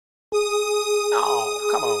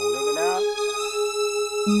Come on, nigga, now.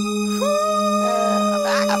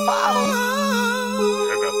 Yeah, I got 5 of them.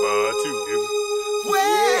 I got 5 too, nigga.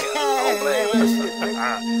 Don't blame that shit,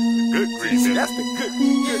 nigga. Good green, man. That's the good.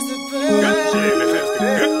 That's the good green,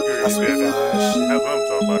 That's some man. fine shit. That's what I'm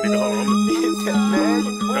talking about, nigga. Hold on. Get that, man.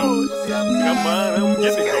 Come on, I'm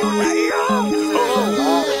getting it going. Hold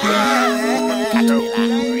on.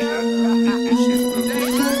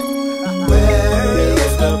 Where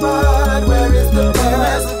is the bud? Where is the bud?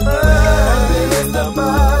 Where is the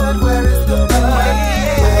bud? Where is the bud?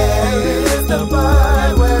 Where is the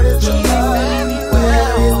bud? Where is the bud? Where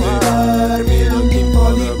is the bud? We looking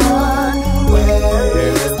for the bud. Where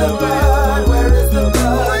is the bud? Where is the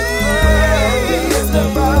bud? Where is the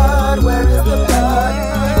bud? Where is the bud?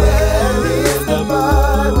 Where is the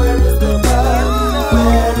bud? Where is the bud?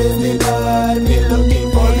 Where is the bud? We looking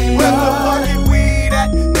for the bud. Where the fucking weed at?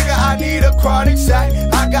 Nigga, I need a chronic sack.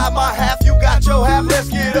 I got my half, you got your half. Let's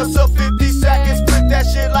get us a 50 seconds. Split that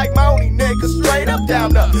shit like Moni, nigga. Straight up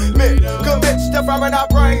down the mid. Commit stuff in our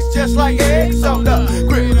brains just like eggs on the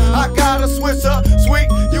grip. I got a Swisser, sweet.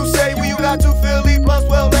 You say you got 2 Philly plus,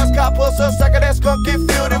 well, let's cop us a second. That's gonna get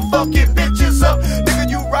filled and fucking bitches up. Nigga,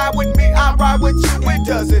 you ride with me, I ride with you. It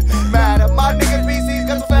doesn't matter. My nigga PC's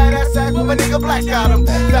got some fat ass sack, but my nigga Black got them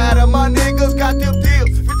fatter. My niggas got them deals,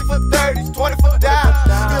 50 for 30s, 20 for dime.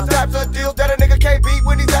 These types of deals that a nigga can't beat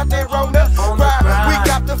when he's out there on the grind. We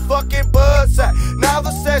got the fucking buzz sack. Now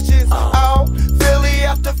the session's on. Philly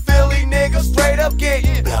after Philly, nigga straight up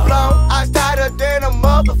getting blown. Ice tighter than a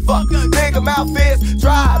motherfucker. Nigga mouth is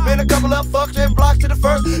dry. Been a couple of fucking blocks to the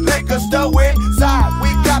first liquor store inside. We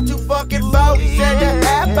got 2 fucking 40s and the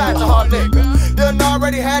half pints of hard liquor. Done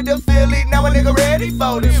already had the Philly, now a nigga ready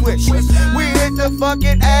for the switch. We hit the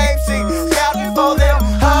fucking AMC, scouting for them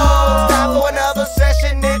hoes. Time for another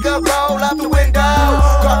session, nigga. Roll up the window.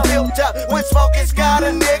 Car filled up with smoking, got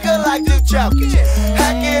a nigga like to choke it.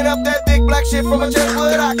 Hacking up that thick black shit from a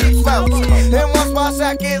chestwood, I keep smoking. And once my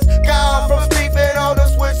sack is gone from sleeping on the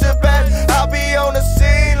switch of bed, I'll be on the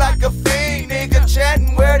scene like a fiend, nigga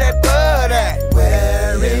chatting where that bud at.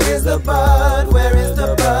 Where is the bud? Where is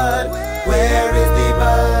the bud? Where is the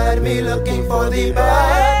bud? Me looking for the bud.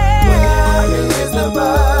 Where is the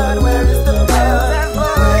bud? Where is the bud?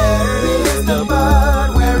 Where is the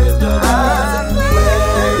bud? Where is the bud?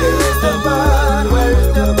 Where is the bud? Where is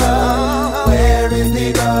the bud? Where is the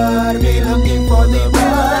bud? Me looking for the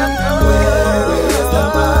bud. Where is the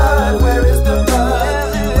bud? Where is the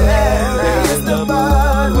bud? Where is the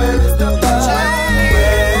bud? Where is the bud? Where is the bud?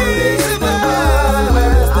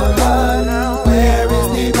 Where is the bud? Where is the bud? Me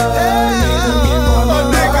looking for the bud.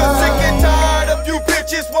 Nigga sick and tired of you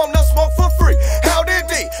bitches want no smoke for free. How did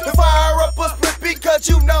they fire up a split because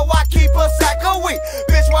you know I keep a sack of weed?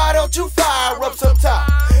 Bitch, why don't you fire up sometime?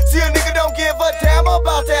 See, a nigga don't give a damn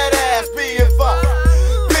about that ass being fine.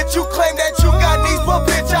 Bitch, you claim that you got knees, but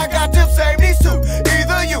bitch, I got them same knees too.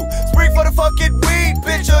 Either you spring for the fucking weed,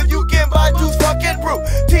 bitch, or you can buy juice fucking brew.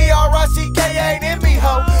 TRICK ain't in me,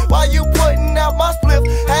 ho. Why you putting out my spliff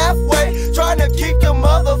halfway, trying to keep the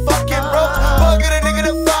motherfucking ropes? Bugging a nigga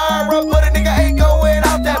to fire up, but a nigga ain't going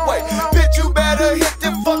out that way. Bitch, you better hit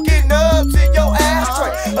them fucking nubs in your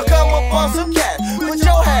ashtray, or come up on some cat, put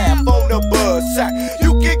your half on the buzz sack.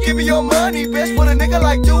 You can give me your money, bitch, but a nigga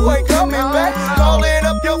like you ain't coming back. Calling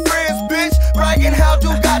up your friends, bitch, bragging how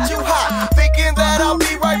you got you hot, thinking that I'll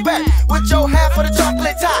be right back with your half of the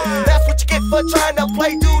chocolate tie. That's what you get for trying to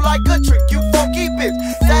play dude like a trick, you funky bitch.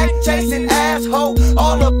 Sack chasing asshole,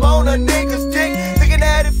 all up on a nigga's dick, thinking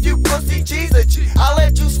that if you pussy cheese a G, I'll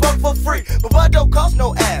let you smoke for free. But bud don't cost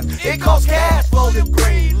no ass, it costs cash for them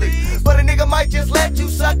green leaf. But a nigga might just let you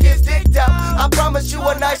suck his dick out. I promise you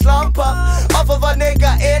a nice long puff off of a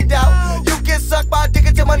nigga end out. You can suck my dick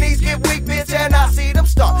until my knees get weak, bitch, and I see them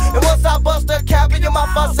start. And once I bust a cap in your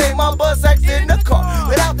mouth, I say my buzz sex in the car.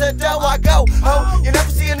 Without the door I go, ho. You never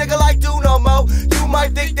see a nigga like dude no more. You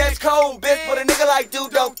might think that's cold, bitch, but a nigga like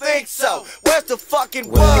dude don't think so. Where's the fucking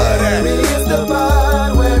bud at? Where is the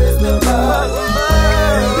bud? Where is the bud?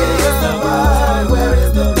 Where is the bud? Where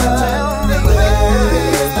is the bud? Where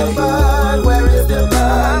is the bud? Where is the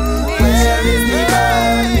bud? Where is the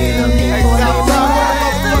bud? Me looking for the bud.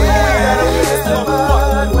 Where is the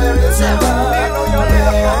bud? Where is the bud?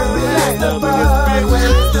 Where is the bud? Where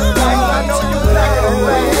is the bud?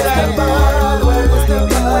 Where is the bud? Where is the bud? Where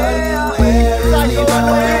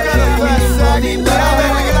is the bud?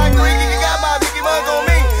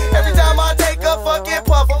 Every time I take a fucking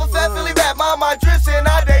puff of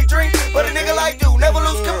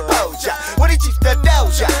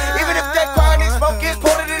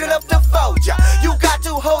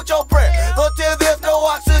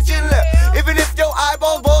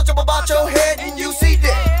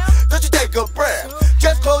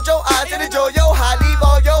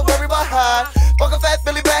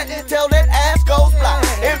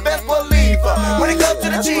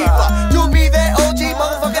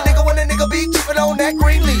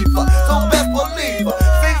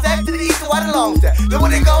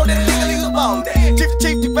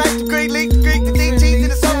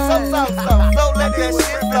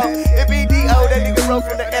flow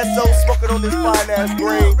from the SO, smoking on this fine ass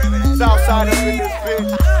green. Southside up in this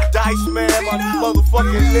bitch. Dice man, my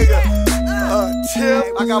motherfucking nigga.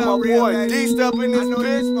 Tip, I got my boy D-Step in this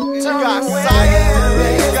bitch. I got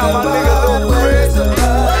Sight, got my nigga Lil Chris.